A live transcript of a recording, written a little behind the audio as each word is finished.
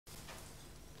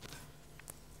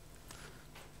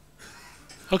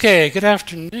Okay, good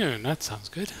afternoon. That sounds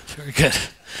good. Very good.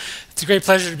 It's a great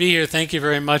pleasure to be here. Thank you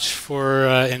very much for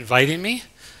inviting me.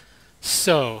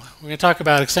 So, we're going to talk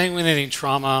about exsanguinating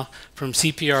trauma from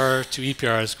CPR to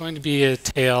EPR. It's going to be a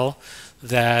tale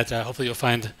that hopefully you'll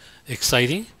find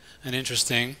exciting and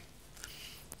interesting.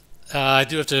 I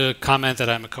do have to comment that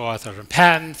I'm a co-author of a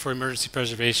patent for emergency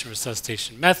preservation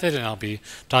resuscitation method, and I'll be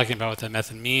talking about what that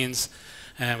method means.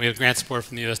 And we have grant support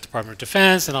from the U.S. Department of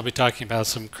Defense, and I'll be talking about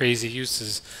some crazy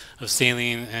uses of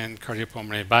saline and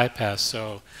cardiopulmonary bypass.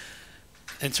 So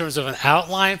in terms of an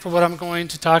outline for what I'm going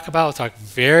to talk about, I'll talk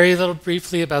very little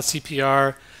briefly about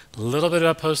CPR, a little bit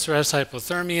about post-arrest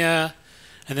hypothermia,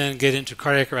 and then get into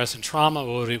cardiac arrest and trauma.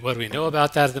 What do we know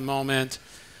about that at the moment?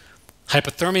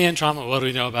 Hypothermia and trauma, what do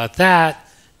we know about that?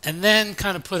 And then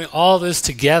kind of putting all this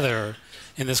together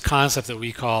in this concept that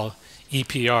we call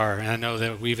EPR. And I know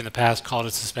that we've in the past called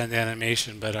it suspended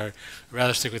animation, but I'd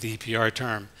rather stick with the EPR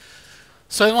term.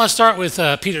 So I want to start with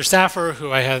Peter Saffer, who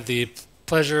I had the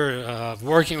pleasure of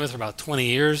working with for about 20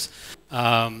 years,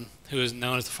 who is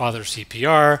known as the father of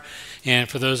CPR. And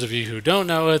for those of you who don't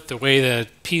know it, the way that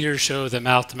Peter showed that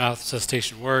mouth-to-mouth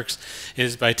resuscitation works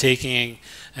is by taking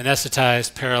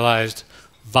anesthetized, paralyzed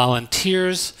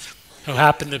volunteers who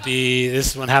happen to be,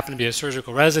 this one happened to be a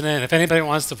surgical resident. If anybody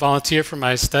wants to volunteer for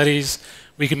my studies,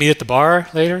 we can meet at the bar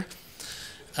later.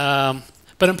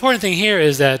 But important thing here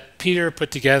is that Peter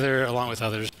put together, along with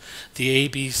others, the A,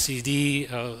 B, C, D,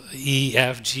 E,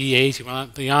 F, G, H, he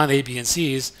went beyond A, B, and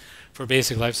C's for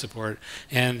basic life support.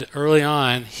 And early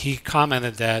on, he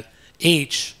commented that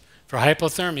H, for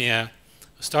hypothermia,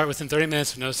 start within 30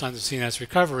 minutes with no signs of CNS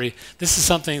recovery. This is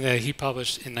something that he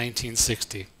published in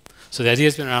 1960. So the idea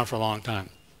has been around for a long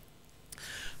time.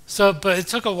 So, but it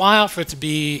took a while for it to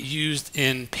be used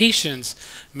in patients,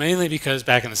 mainly because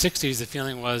back in the 60s, the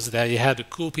feeling was that you had to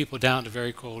cool people down to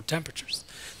very cold temperatures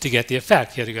to get the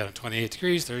effect. You had to go to 28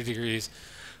 degrees, 30 degrees.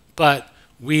 But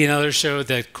we and others showed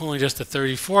that cooling just to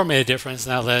 34 made a difference,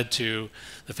 and that led to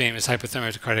the famous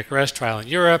hypothermia to cardiac arrest trial in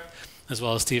Europe, as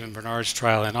well as Stephen Bernard's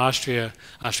trial in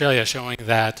Australia, showing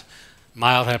that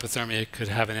mild hypothermia could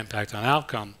have an impact on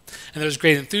outcome. And there's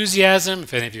great enthusiasm,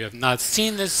 if any of you have not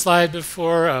seen this slide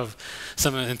before, of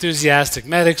some enthusiastic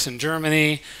medics in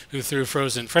Germany who threw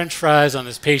frozen French fries on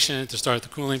this patient to start the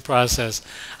cooling process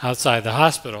outside the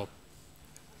hospital.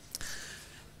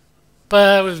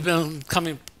 But we've been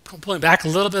pulling back a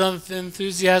little bit on the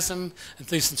enthusiasm, at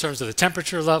least in terms of the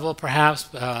temperature level, perhaps,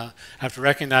 after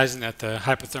recognizing that the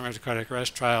hypothermia to cardiac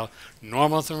arrest trial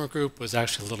normal thermal group was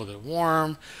actually a little bit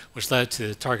warm, which led to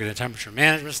the targeted temperature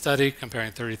management study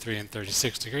comparing 33 and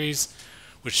 36 degrees,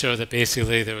 which showed that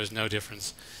basically there was no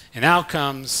difference in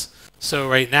outcomes. So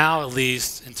right now, at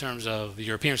least in terms of the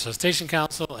European Resuscitation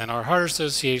Council and our Heart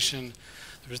Association,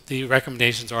 the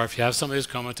recommendations are if you have somebody who's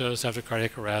comatose after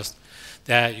cardiac arrest,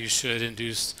 that you should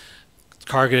induce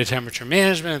targeted temperature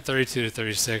management at 32 to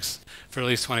 36 for at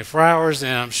least 24 hours.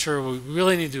 And I'm sure we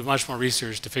really need to do much more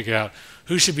research to figure out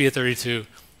who should be at 32,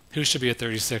 who should be at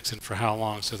 36, and for how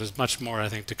long. So there's much more, I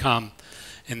think, to come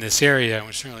in this area,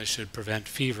 which certainly should prevent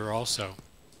fever also.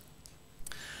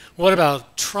 What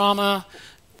about trauma?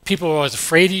 People are always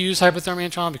afraid to use hypothermia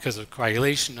in trauma because of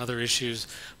coagulation and other issues.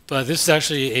 But this is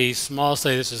actually a small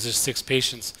study. This is just 6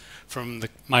 patients from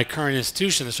my current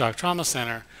institution, the Shock Trauma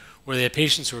Center, where they had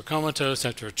patients who were comatose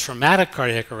after a traumatic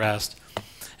cardiac arrest,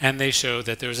 and they showed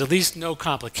that there was at least no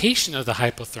complication of the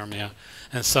hypothermia,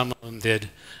 and some of them did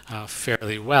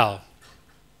fairly well.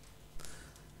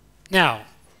 Now,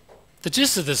 the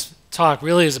gist of this talk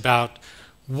really is about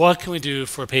what can we do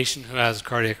for a patient who has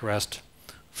cardiac arrest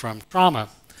from trauma.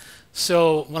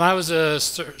 So when I was a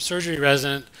surgery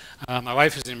resident, my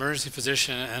wife is an emergency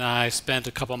physician, and I spent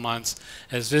a couple months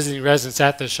as visiting residents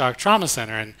at the Shock Trauma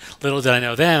Center. And little did I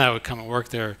know then I would come and work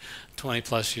there 20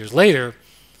 plus years later.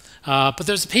 But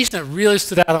there's a patient that really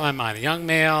stood out in my mind. A young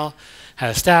male,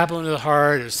 had a stab wound to the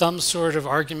heart. There was some sort of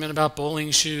argument about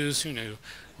bowling shoes. Who knew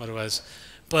what it was?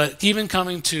 But even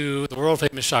coming to the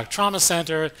world-famous Shock Trauma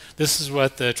Center, this is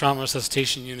what the trauma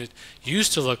resuscitation unit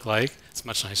used to look like. It's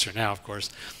much nicer now, of course.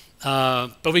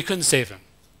 But we couldn't save him.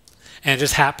 And it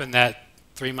just happened that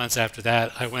 3 months after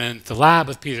that, I went into the lab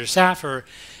with Peter Saffer,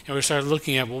 and we started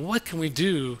looking at, well, what can we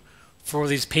do for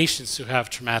these patients who have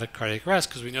traumatic cardiac arrest?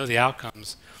 Because we know the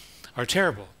outcomes are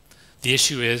terrible. The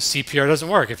issue is CPR doesn't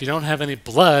work. If you don't have any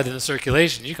blood in the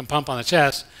circulation, you can pump on the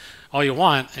chest all you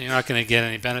want, and you're not going to get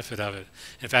any benefit of it.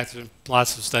 In fact, there are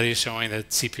lots of studies showing that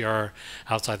CPR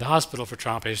outside the hospital for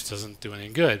trauma patients doesn't do any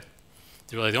good.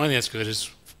 Really, the only thing that's good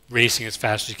is racing as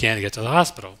fast as you can to get to the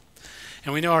hospital.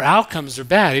 And we know our outcomes are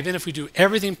bad, even if we do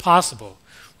everything possible.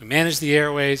 We manage the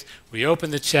airways, we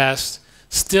open the chest,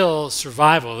 still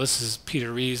survival, this is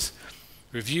Peter Ree's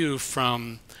review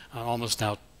from almost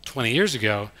now 20 years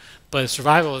ago, but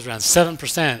survival is around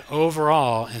 7%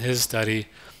 overall in his study.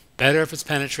 Better if it's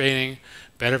penetrating,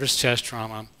 better if it's chest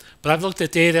trauma. But I've looked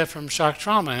at data from shock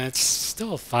trauma, and it's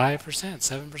still 5%,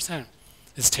 7%.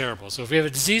 It's terrible. So if we have a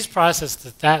disease process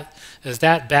that is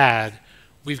that bad,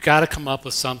 we've got to come up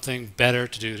with something better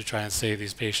to do to try and save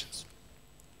these patients.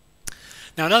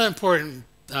 Now, another important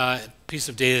piece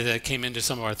of data that came into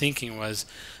some of our thinking was,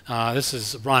 this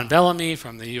is Ron Bellamy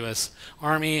from the U.S.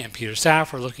 Army and Peter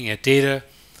Saffer looking at data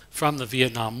from the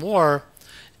Vietnam War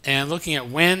and looking at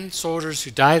when soldiers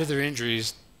who died of their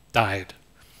injuries died.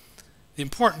 The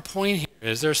important point here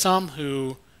is there are some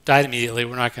who died immediately.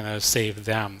 We're not going to save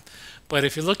them. But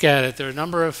if you look at it, there are a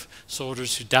number of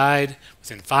soldiers who died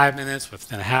within 5 minutes,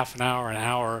 within a half an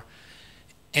hour.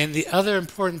 And the other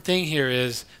important thing here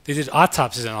is they did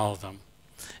autopsies on all of them.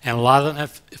 And a lot of them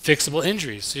have fixable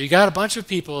injuries. So you got a bunch of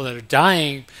people that are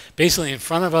dying basically in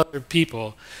front of other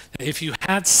people. If you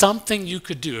had something you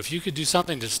could do, if you could do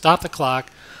something to stop the clock,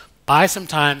 buy some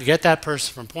time to get that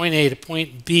person from point A to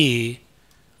point B,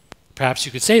 perhaps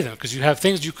you could save them because you have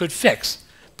things you could fix,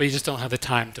 but you just don't have the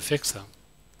time to fix them.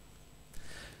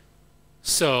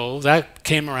 So that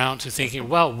came around to thinking,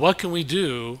 well, what can we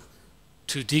do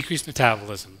to decrease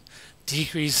metabolism,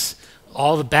 decrease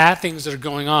all the bad things that are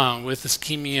going on with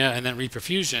ischemia and then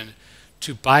reperfusion,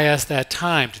 to buy us that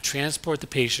time to transport the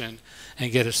patient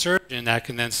and get a surgeon that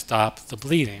can then stop the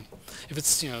bleeding. If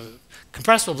it's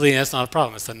compressible bleeding, that's not a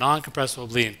problem. It's the non-compressible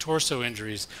bleeding, torso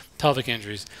injuries, pelvic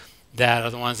injuries, that are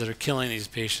the ones that are killing these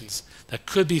patients that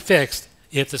could be fixed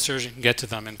if the surgeon can get to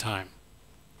them in time.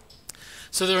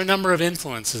 So there are a number of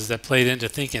influences that played into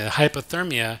thinking that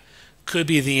hypothermia could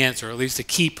be the answer, or at least a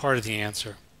key part of the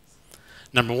answer.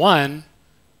 Number one,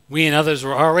 we and others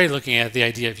were already looking at the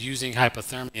idea of using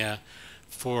hypothermia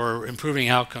for improving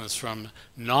outcomes from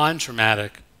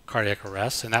non-traumatic cardiac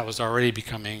arrest, and that was already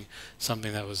becoming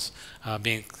something that was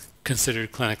being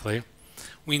considered clinically.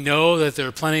 We know that there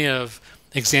are plenty of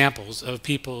examples of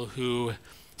people who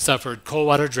suffered cold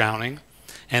water drowning,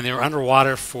 and they were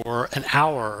underwater for an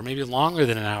hour or maybe longer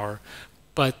than an hour,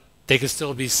 but they could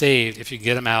still be saved if you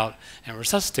get them out and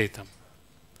resuscitate them.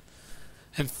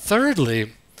 And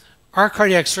thirdly, our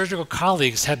cardiac surgical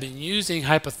colleagues have been using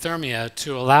hypothermia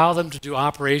to allow them to do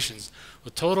operations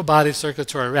with total body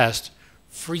circulatory arrest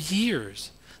for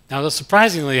years. Now,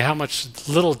 surprisingly, how much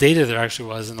little data there actually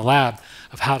was in the lab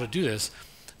of how to do this,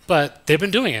 but they've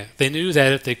been doing it. They knew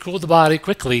that if they cooled the body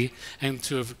quickly and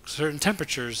to certain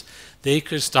temperatures, they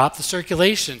could stop the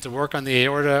circulation to work on the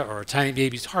aorta or a tiny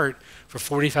baby's heart for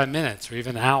 45 minutes or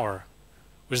even an hour,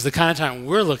 which is the kind of time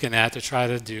we're looking at to try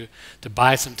to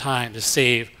buy some time to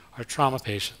save our trauma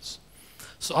patients.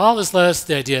 So all this led us to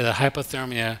the idea that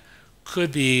hypothermia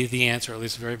could be the answer, or at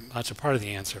least very much a part of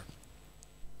the answer.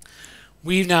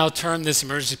 We've now termed this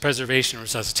emergency preservation and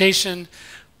resuscitation,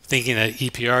 thinking that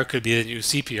EPR could be the new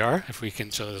CPR, if we can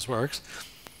show this works.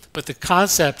 But the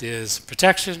concept is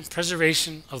protection,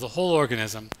 preservation of the whole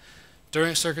organism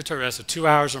during circulatory arrest of 2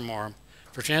 hours or more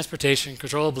for transportation,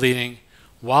 control of bleeding,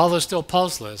 while they're still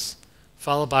pulseless,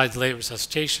 followed by delayed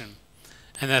resuscitation.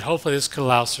 And that hopefully this could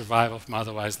allow survival from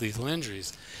otherwise lethal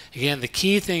injuries. Again, the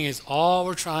key thing is all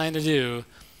we're trying to do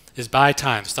is buy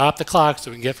time. Stop the clock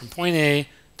so we can get from point A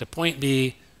to point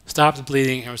B, stop the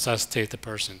bleeding, and resuscitate the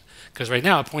person. Because right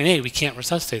now at point A, we can't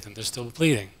resuscitate them. They're still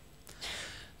bleeding.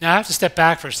 Now I have to step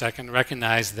back for a second and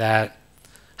recognize that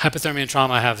hypothermia and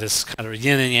trauma have this kind of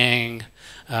yin and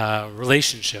yang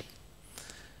relationship.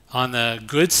 On the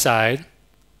good side,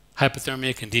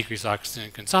 hypothermia can decrease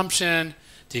oxygen consumption,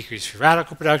 decrease free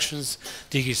radical productions,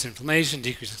 decrease inflammation,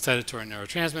 decrease excitatory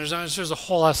neurotransmitters. There's a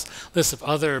whole list of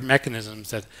other mechanisms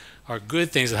that are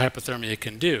good things that hypothermia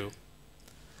can do.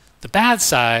 The bad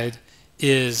side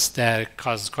is that it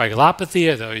causes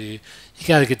coagulopathy, although you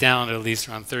got to get down to at least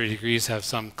around 30 degrees, have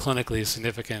some clinically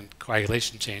significant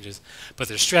coagulation changes. But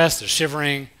there's stress, there's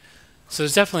shivering, so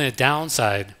there's definitely a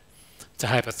downside to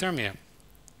hypothermia.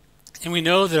 And we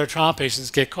know that our trauma patients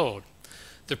get cold.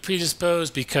 They're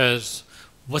predisposed because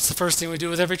what's the first thing we do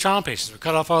with every trauma patient? We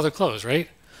cut off all their clothes, right?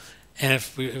 And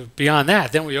if we, beyond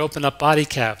that, then we open up body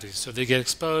cavities. So they get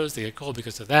exposed, they get cold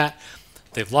because of that.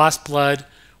 They've lost blood.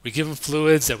 We give them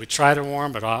fluids that we try to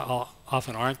warm, but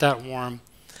often aren't that warm.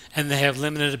 And they have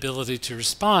limited ability to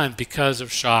respond because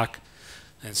of shock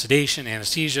and sedation,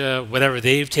 anesthesia, whatever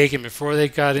they've taken before they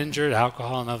got injured,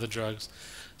 alcohol and other drugs.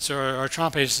 So our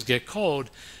trauma patients get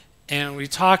cold. And we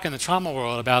talk in the trauma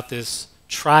world about this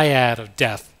triad of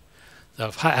death,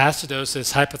 of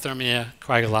acidosis, hypothermia,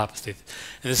 coagulopathy.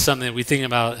 And this is something that we think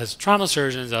about as trauma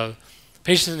surgeons of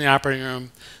Patients in the operating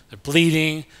room, they're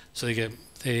bleeding, so they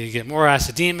get more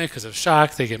acidemic because of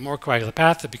shock. They get more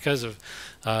coagulopathic because of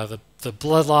the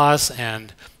blood loss,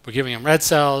 and we're giving them red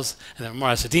cells, and they're more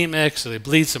acidemic, so they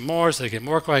bleed some more, so they get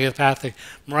more coagulopathic,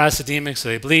 more acidemic, so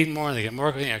they bleed more, and they get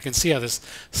more. You can see how this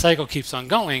cycle keeps on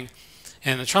going.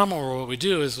 And in the trauma world, what we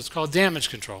do is what's called damage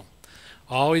control.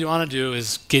 All we want to do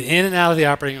is get in and out of the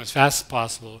operating room as fast as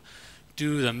possible,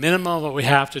 do the minimum of what we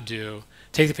have to do,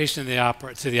 take the patient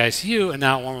to the ICU, and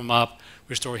now warm them up,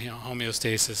 restore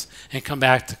homeostasis, and come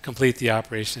back to complete the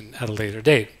operation at a later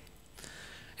date.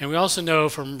 And we also know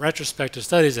from retrospective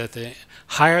studies that the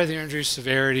higher the injury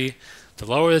severity, the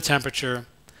lower the temperature,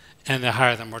 and the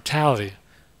higher the mortality.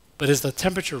 But is the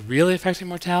temperature really affecting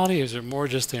mortality, or is it more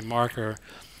just a marker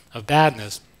of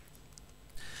badness?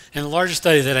 And the largest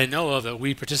study that I know of that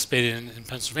we participated in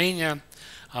Pennsylvania,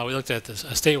 we looked at a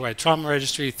statewide trauma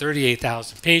registry,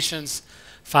 38,000 patients,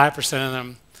 5% of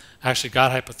them actually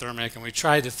got hypothermic, and we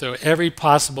tried to throw every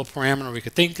possible parameter we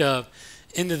could think of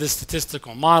into the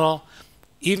statistical model.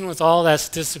 Even with all that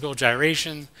statistical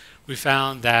gyration, we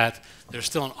found that there's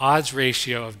still an odds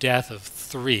ratio of death of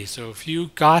 3. So if you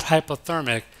got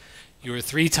hypothermic, you were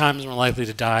 3 times more likely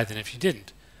to die than if you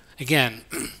didn't. Again,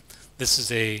 this is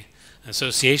an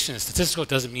association. It's statistical. It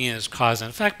doesn't mean it's cause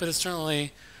and effect, but it's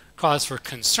certainly cause for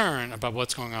concern about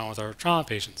what's going on with our trauma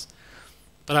patients.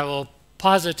 But I will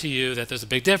posit to you that there's a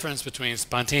big difference between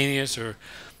spontaneous or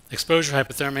exposure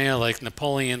hypothermia, like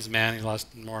Napoleon's men. He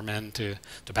lost more men to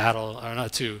battle, or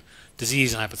not to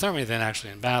disease and hypothermia than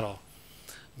actually in battle,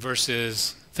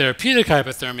 versus therapeutic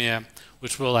hypothermia,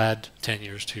 which will add 10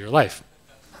 years to your life,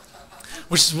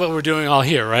 which is what we're doing all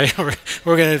here, right?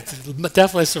 We're going to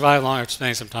definitely survive longer after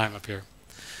spending some time up here.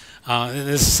 And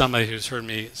this is somebody who's heard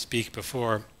me speak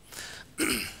before.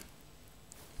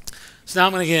 So now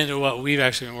I'm going to get into what we've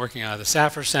actually been working on at the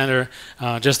Saffer Center,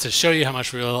 just to show you how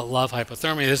much we love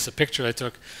hypothermia. This is a picture I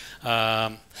took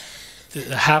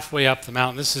halfway up the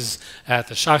mountain. This is at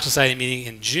the Shock Society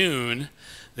meeting in June.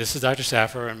 This is Dr.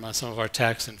 Saffer and some of our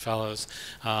techs and fellows.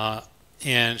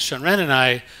 And Shunren and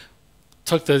I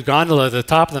took the gondola to the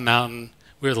top of the mountain.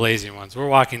 We were the lazy ones. We're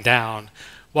walking down.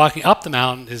 Walking up the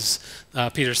mountain is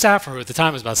Peter Saffer, who at the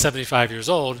time was about 75 years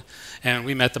old, and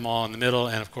we met them all in the middle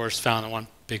and, of course, found one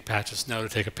big patch of snow to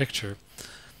take a picture.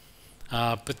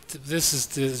 But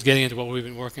this is getting into what we've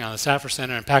been working on at the Saffer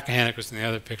Center, and Pat Kahanick was in the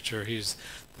other picture. He's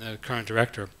the current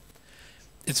director.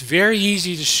 It's very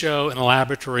easy to show in a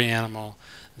laboratory animal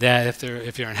that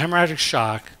if you're in hemorrhagic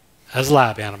shock as a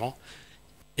lab animal,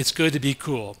 it's good to be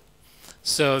cool.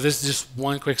 So this is just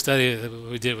one quick study that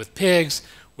we did with pigs,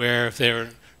 where if they were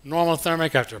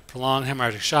normothermic after a prolonged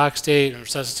hemorrhagic shock state and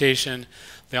resuscitation,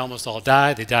 they almost all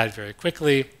died. They died very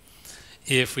quickly.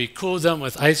 If we cooled them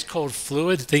with ice-cold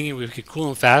fluid, thinking we could cool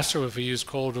them faster if we use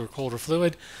colder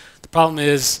fluid, the problem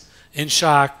is, in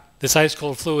shock, this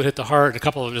ice-cold fluid hit the heart, and a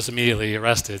couple of them just immediately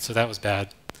arrested, so that was bad.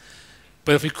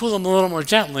 But if we cool them a little more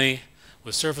gently,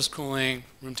 with surface cooling,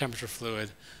 room temperature fluid,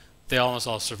 they almost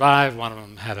all survived. One of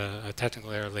them had a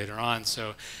technical error later on.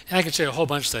 So, and I can show you a whole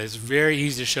bunch of studies. It's very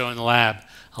easy to show in the lab.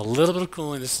 A little bit of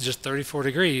cooling, this is just 34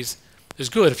 degrees, is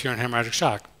good if you're in hemorrhagic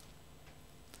shock.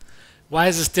 Why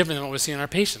is this different than what we see in our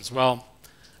patients? Well,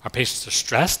 our patients are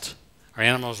stressed. Our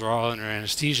animals are all under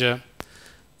anesthesia.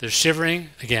 They're shivering.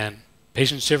 Again,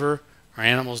 patients shiver. Our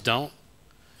animals don't.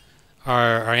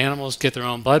 Our animals get their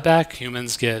own blood back.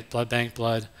 Humans get blood bank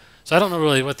blood. So I don't know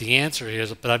really what the answer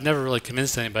is, but I've never really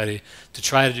convinced anybody to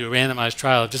try to do a randomized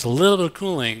trial of just a little bit of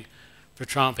cooling for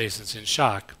trauma patients in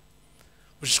shock,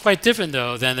 which is quite different,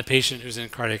 though, than the patient who's in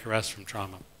cardiac arrest from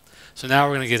trauma. So now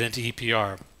we're going to get into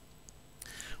EPR,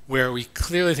 where we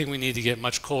clearly think we need to get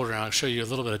much colder, and I'll show you a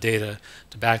little bit of data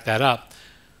to back that up.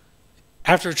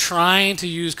 After trying to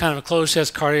use kind of a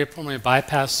closed-chest cardiopulmonary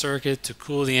bypass circuit to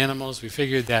cool the animals, we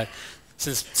figured that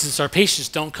since our patients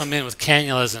don't come in with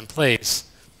cannulas in place,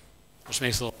 which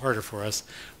makes it a little harder for us,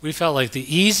 we felt like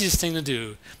the easiest thing to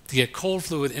do to get cold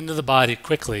fluid into the body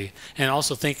quickly, and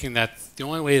also thinking that the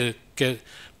only way to get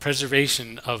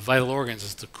preservation of vital organs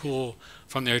is to cool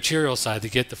from the arterial side, to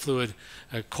get the fluid,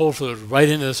 cold fluid right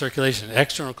into the circulation.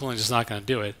 External cooling is just not going to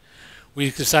do it.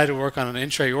 We decided to work on an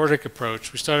intra-aortic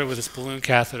approach. We started with this balloon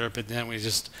catheter, but then we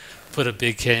just put a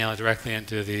big cannula directly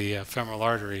into the femoral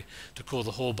artery to cool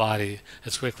the whole body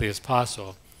as quickly as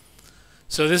possible.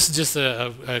 So this is just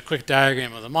a quick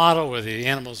diagram of the model where the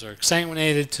animals are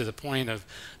exsanguinated to the point of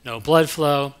no blood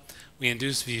flow. We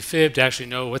induce VFib to actually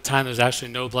know what time there's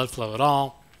actually no blood flow at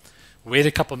all. Wait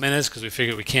a couple minutes because we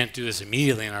figured we can't do this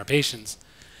immediately in our patients.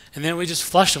 And then we just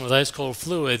flush them with ice-cold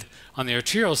fluid on the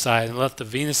arterial side and let the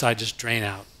venous side just drain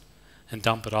out and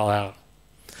dump it all out.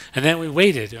 And then we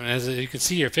waited, and as you can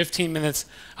see here, 15 minutes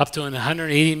up to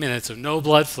 180 minutes of no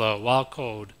blood flow while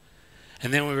cold.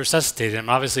 And then we resuscitated them.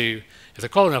 Obviously, if they're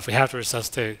cold enough, we have to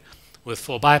resuscitate with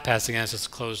full bypass. Again, it's just a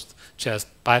closed chest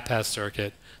bypass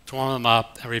circuit to warm them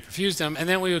up and reperfuse them. And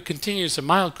then we would continue some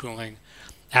mild cooling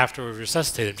after we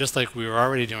resuscitated them, just like we were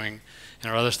already doing in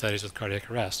our other studies with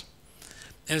cardiac arrest.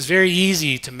 And it's very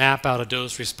easy to map out a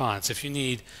dose response. If you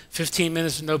need 15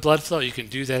 minutes of no blood flow, you can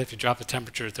do that if you drop the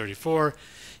temperature to 34.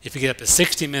 If you get up to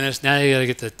 60 minutes, now you got to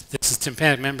get this is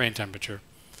tympanic membrane temperature,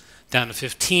 down to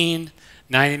 15,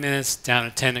 90 minutes, down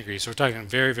to 10 degrees. So we're talking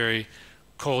very, very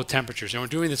cold temperatures. And we're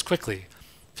doing this quickly,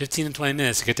 15 and 20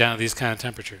 minutes to get down to these kind of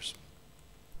temperatures.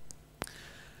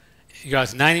 You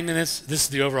got 90 minutes. This is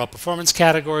the overall performance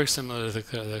category, similar to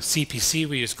the CPC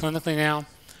we use clinically now.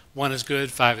 1 is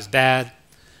good, 5 is bad.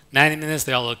 90 minutes,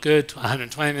 they all look good.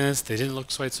 120 minutes, they didn't look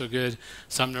quite so good.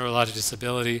 Some neurologic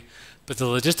disability. But the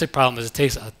logistic problem is it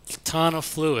takes a ton of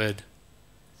fluid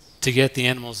to get the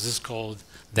animals this cold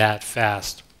that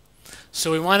fast.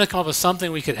 So we wanted to come up with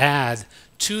something we could add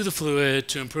to the fluid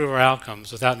to improve our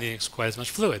outcomes without needing quite as much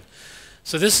fluid.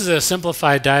 So this is a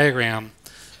simplified diagram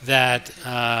that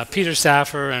Peter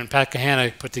Saffer and Pat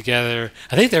Kahana put together.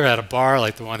 I think they were at a bar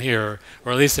like the one here,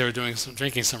 or at least they were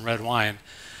drinking some red wine.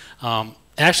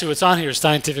 Actually, what's on here is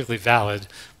scientifically valid.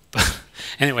 But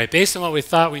anyway, based on what we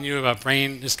thought we knew about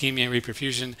brain ischemia and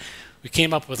reperfusion, we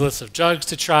came up with lists of drugs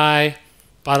to try.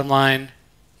 Bottom line,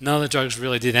 none of the drugs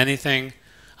really did anything.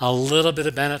 A little bit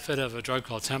of benefit of a drug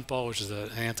called Tempo, which is an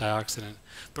antioxidant.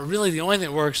 But really, the only thing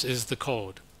that works is the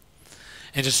cold.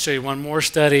 And just to show you one more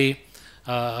study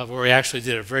where we actually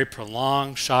did a very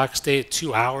prolonged shock state,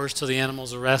 2 hours till the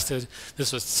animal's arrested.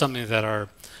 This was something that our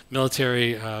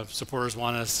military supporters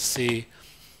wanted us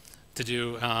to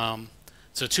do.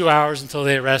 So 2 hours until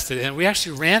they arrested. And we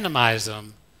actually randomized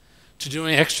them to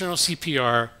doing external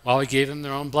CPR while we gave them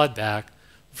their own blood back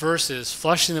versus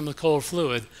flushing them with cold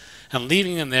fluid and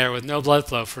leaving them there with no blood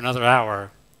flow for another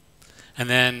hour and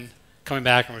then coming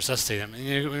back and resuscitate them.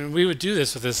 And we would do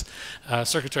this with this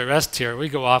circulatory arrest here.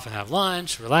 We'd go off and have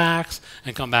lunch, relax,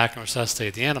 and come back and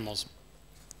resuscitate the animals.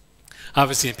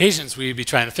 Obviously, in patients, we'd be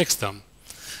trying to fix them.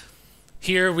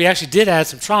 Here, we actually did add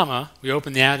some trauma. We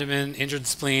opened the abdomen, injured the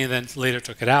spleen, then later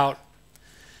took it out.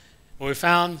 What we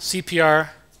found, CPR,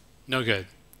 no good.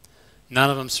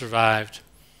 None of them survived.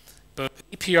 But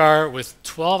EPR with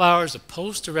 12 hours of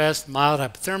post-arrest mild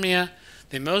hypothermia,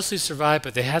 they mostly survived,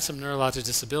 but they had some neurologic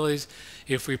disabilities.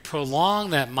 If we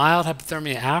prolong that mild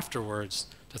hypothermia afterwards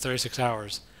to 36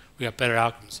 hours, we got better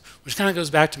outcomes. Which kind of goes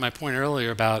back to my point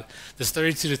earlier about this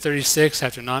 32 to 36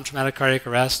 after non-traumatic cardiac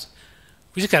arrest.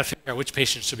 We just got to figure out which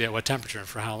patients should be at what temperature and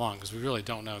for how long, because we really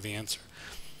don't know the answer.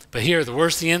 But here, the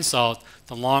worse the insult,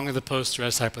 the longer the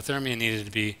post-arrest hypothermia needed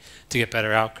to be to get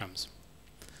better outcomes.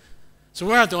 So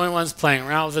we're not the only ones playing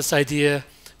around with this idea.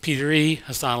 Peter E.,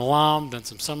 Hassan Alam, done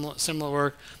some similar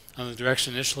work on the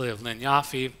direction initially of Lynn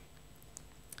Yaffe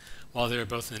while they were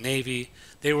both in the Navy.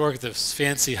 They worked this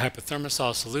fancy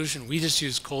hypothermosol solution. We just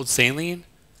used cold saline.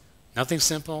 Nothing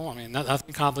simple, I mean,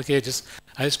 nothing complicated, just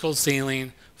ice cold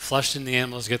saline, flushed in the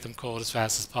animals to get them cold as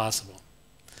fast as possible.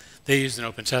 They used an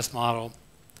open chest model,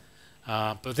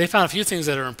 but they found a few things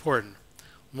that are important.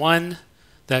 One,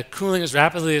 that cooling as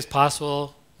rapidly as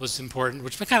possible was important,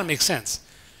 which kind of makes sense.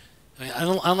 I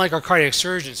mean, unlike our cardiac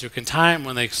surgeons who can time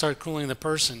when they start cooling the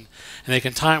person, and they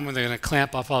can time when they're going to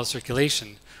clamp off all the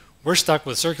circulation, we're stuck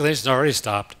with circulation's already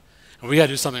stopped, and we got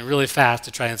to do something really fast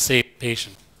to try and save the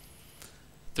patient.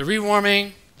 The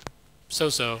rewarming,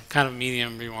 so-so, kind of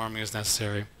medium rewarming is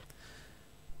necessary.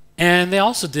 And they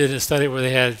also did a study where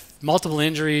they had multiple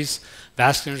injuries,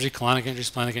 vascular injury, colonic injury,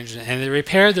 splenic injury, and they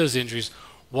repaired those injuries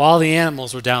while the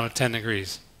animals were down at 10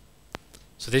 degrees.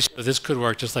 So they showed this could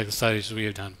work just like the studies we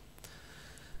have done.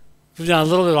 We've done a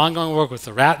little bit of ongoing work with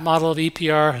the rat model of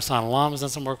EPR. Hassan Alam has done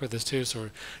some work with this too, so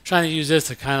we're trying to use this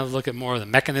to kind of look at more of the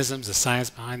mechanisms, the science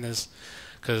behind this,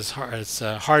 because it's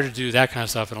hard to do that kind of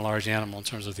stuff in a large animal in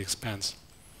terms of the expense.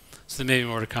 So there may be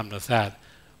more to come with that.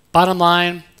 Bottom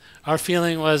line, our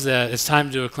feeling was that it's time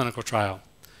to do a clinical trial.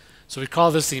 So we call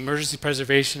this the Emergency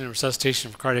Preservation and Resuscitation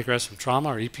of Cardiac Arrest from Trauma,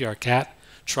 or EPR-CAT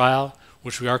trial,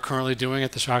 which we are currently doing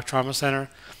at the Shock Trauma Center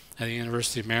at the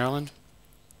University of Maryland.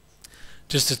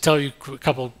 Just to tell you a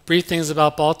couple brief things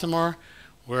about Baltimore,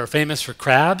 we're famous for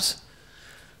crabs.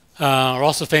 We're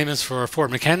also famous for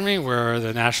Fort McHenry, where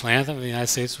the national anthem of the United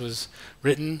States was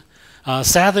written.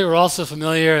 Sadly, we're also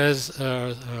famous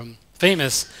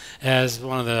as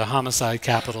one of the homicide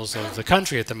capitals of the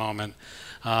country at the moment.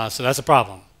 So that's a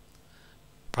problem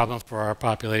for our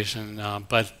population.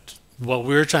 But what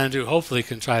we're trying to do, hopefully,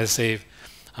 can try to save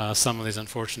some of these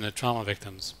unfortunate trauma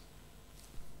victims.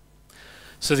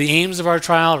 So the aims of our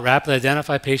trial: rapidly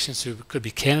identify patients who could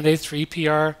be candidates for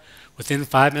EPR within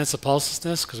 5 minutes of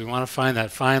pulselessness, because we want to find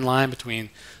that fine line between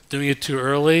doing it too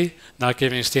early, not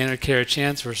giving a standard care a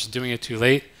chance, versus doing it too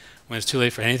late, when it's too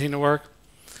late for anything to work.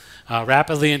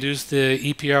 Rapidly induce the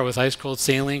EPR with ice-cold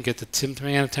saline, get the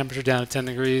symptomatic temperature down to 10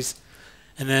 degrees,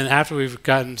 and then after we've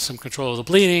gotten some control of the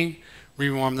bleeding,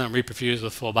 rewarm them, reperfuse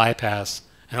with full bypass,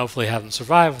 and hopefully have them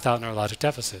survive without neurologic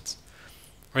deficits.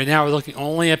 Right now we're looking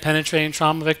only at penetrating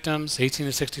trauma victims, 18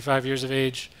 to 65 years of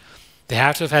age. They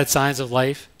have to have had signs of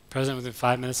life present within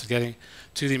 5 minutes of getting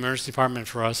to the emergency department.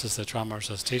 For us, it's the trauma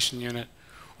resuscitation unit,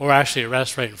 or actually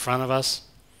arrest right in front of us.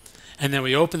 And then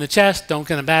we open the chest, don't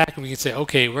get them back, and we can say,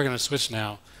 okay, we're going to switch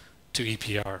now to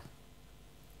EPR.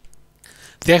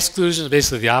 The exclusion is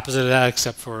basically the opposite of that,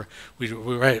 except for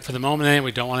for the moment,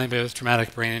 we don't want anybody with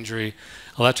traumatic brain injury,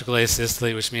 electrical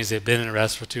asystole, which means they've been in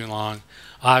arrest for too long,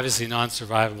 obviously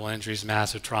non-survivable injuries,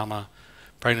 massive trauma,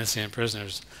 pregnancy, and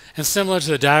prisoners. And similar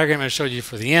to the diagram I showed you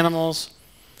for the animals,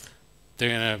 they're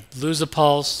going to lose a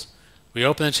pulse, we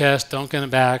open the chest, don't get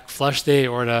them back, flush the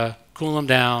aorta, cool them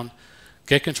down,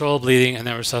 get control of bleeding, and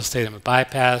then resuscitate them with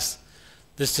bypass.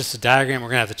 This is just a diagram. We're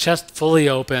going to have the chest fully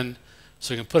open,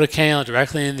 so we can put a cannula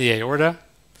directly in the aorta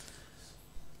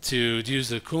to use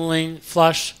the cooling,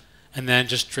 flush, and then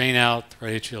just drain out the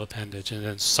right atrial appendage and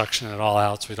then suction it all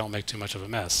out so we don't make too much of a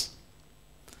mess.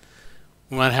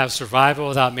 We want to have survival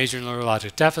without major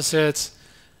neurologic deficits.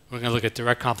 We're going to look at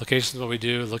direct complications of what we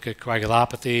do, look at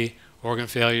coagulopathy, organ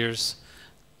failures,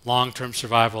 long-term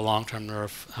survival, long-term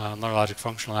neurologic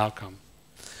functional outcome.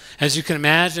 As you can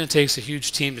imagine, it takes a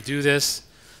huge team to do this.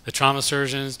 The trauma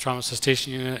surgeons, trauma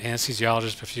resuscitation unit,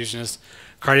 anesthesiologists, perfusionists,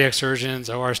 cardiac surgeons,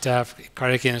 OR staff,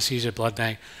 cardiac anesthesia, blood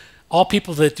bank, all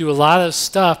people that do a lot of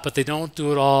stuff, but they don't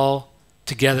do it all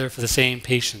together for the same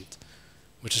patient,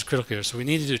 which is critical here. So we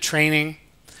need to do training.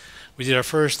 We did our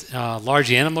first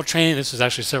large animal training. This was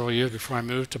actually several years before I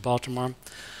moved to Baltimore,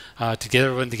 to get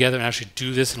everyone together and actually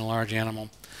do this in a large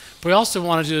animal. But we also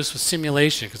want to do this with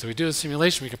simulation, because if we do a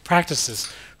simulation, we can practice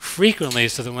this frequently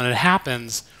so that when it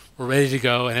happens, we're ready to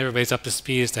go and everybody's up to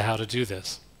speed as to how to do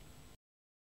this.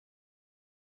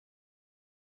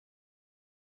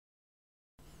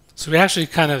 So we actually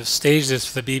kind of staged this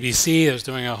for the BBC. I was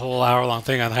doing a whole hour-long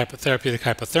thing on therapeutic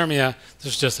hypothermia. This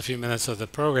was just a few minutes of the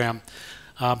program.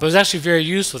 But it was actually very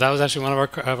useful. That was actually one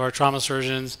of our trauma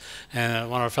surgeons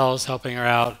and one of our fellows helping her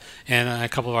out, and a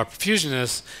couple of our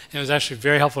perfusionists. And it was actually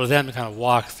very helpful to them to kind of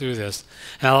walk through this.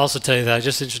 And I'll also tell you that I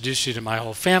just introduced you to my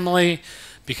whole family,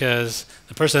 because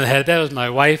the person that had that was my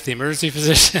wife, the emergency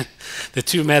physician. The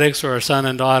two medics were our son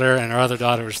and daughter, and our other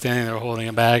daughter was standing there holding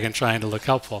a bag and trying to look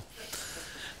helpful.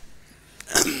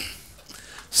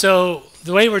 So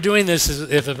the way we're doing this is,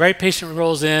 if the right patient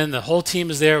rolls in, the whole team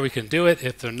is there, we can do it.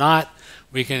 If they're not,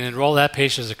 we can enroll that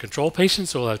patient as a control patient.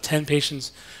 So we'll have 10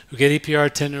 patients who get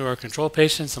EPR, 10 who are control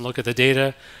patients, and look at the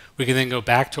data. We can then go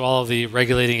back to all of the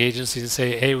regulating agencies and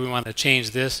say, hey, we want to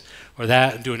change this or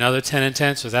that, and do another 10 and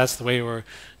 10. So that's the way we're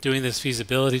doing this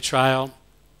feasibility trial.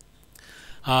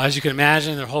 As you can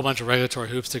imagine, there are a whole bunch of regulatory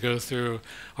hoops to go through: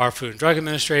 our Food and Drug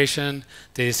Administration,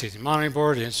 Data Safety Monitoring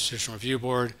Board, the Institutional Review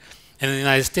Board. And in the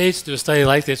United States, to do a study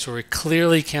like this where we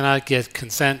clearly cannot get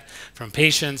consent from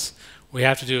patients, we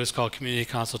have to do what's called community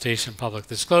consultation, public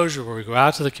disclosure, where we go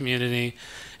out to the community,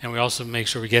 and we also make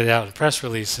sure we get it out in press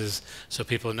releases so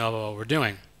people know what we're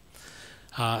doing.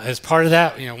 As part of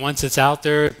that, once it's out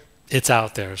there, it's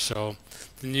out there. So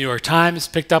the New York Times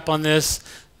picked up on this.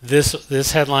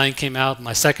 This headline came out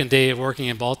my second day of working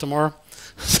in Baltimore.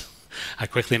 I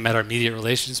quickly met our media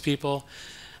relations people.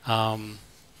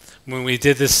 When we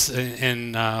did this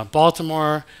in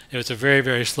Baltimore, it was a very,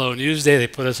 very slow news day. They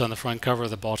put us on the front cover of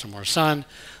the Baltimore Sun,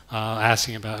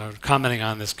 asking about, or commenting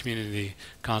on this community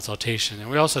consultation.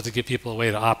 And we also have to give people a way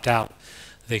to opt out.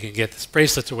 They can get this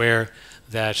bracelet to wear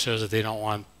that shows that they don't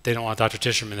want Dr.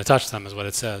 Tisherman to touch them, is what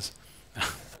it says.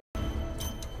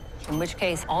 In which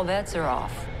case, all bets are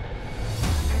off.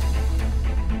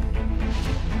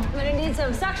 I'm gonna need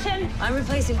some suction. I'm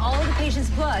replacing all of the patient's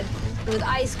blood with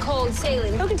ice-cold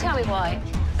saline. Who can tell me why?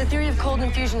 The theory of cold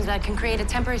infusion is that it can create a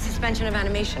temporary suspension of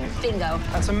animation. Bingo.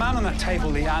 That's a man on that table,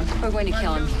 Leanne. We're going to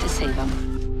kill him to save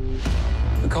him.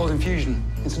 The cold infusion.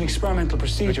 It's an experimental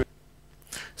procedure.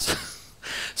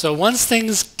 So once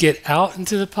things get out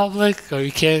into the public, or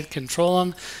you can't control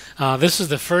them, this is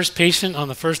the first patient on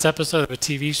the first episode of a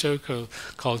TV show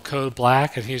called Code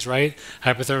Black, and he's right.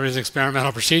 Hypothermia is an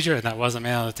experimental procedure, and that was a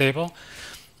man on the table.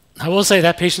 I will say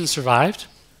that patient survived.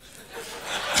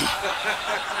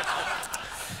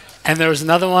 And there was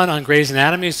another one on Grey's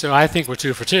Anatomy, so I think we're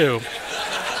 2 for 2.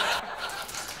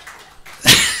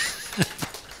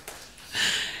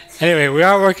 Anyway, we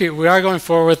are going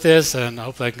forward with this, and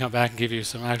hopefully I can come back and give you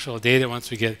some actual data once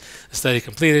we get the study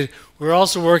completed. We're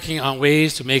also working on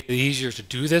ways to make it easier to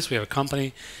do this. We have a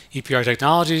company, EPR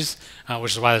Technologies,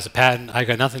 which is why there's a patent. I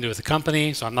got nothing to do with the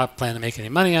company, so I'm not planning to make any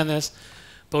money on this.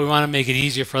 But we want to make it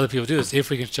easier for other people to do this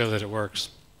if we can show that it works.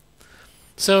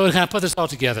 So to kind of put this all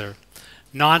together,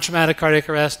 non-traumatic cardiac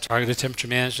arrest, targeted temperature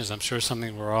management is, I'm sure,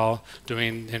 something we're all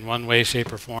doing in one way,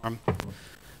 shape, or form.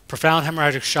 Profound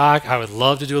hemorrhagic shock, I would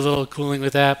love to do a little cooling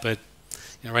with that, but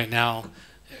right now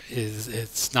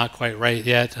it's not quite right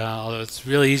yet, although it's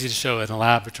really easy to show in a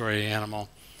laboratory animal.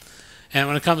 And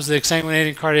when it comes to the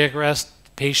exsanguinating cardiac arrest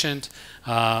patient,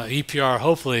 EPR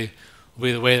hopefully will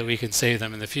be the way that we can save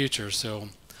them in the future. So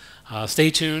stay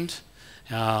tuned.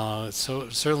 So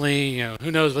certainly,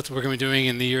 who knows what we're going to be doing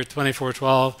in the year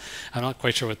 2412. I'm not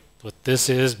quite sure what this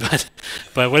is, but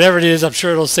whatever it is, I'm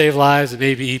sure it'll save lives, and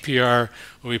maybe EPR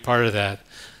will be part of that.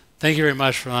 Thank you very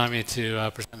much for allowing me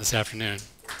to present this afternoon.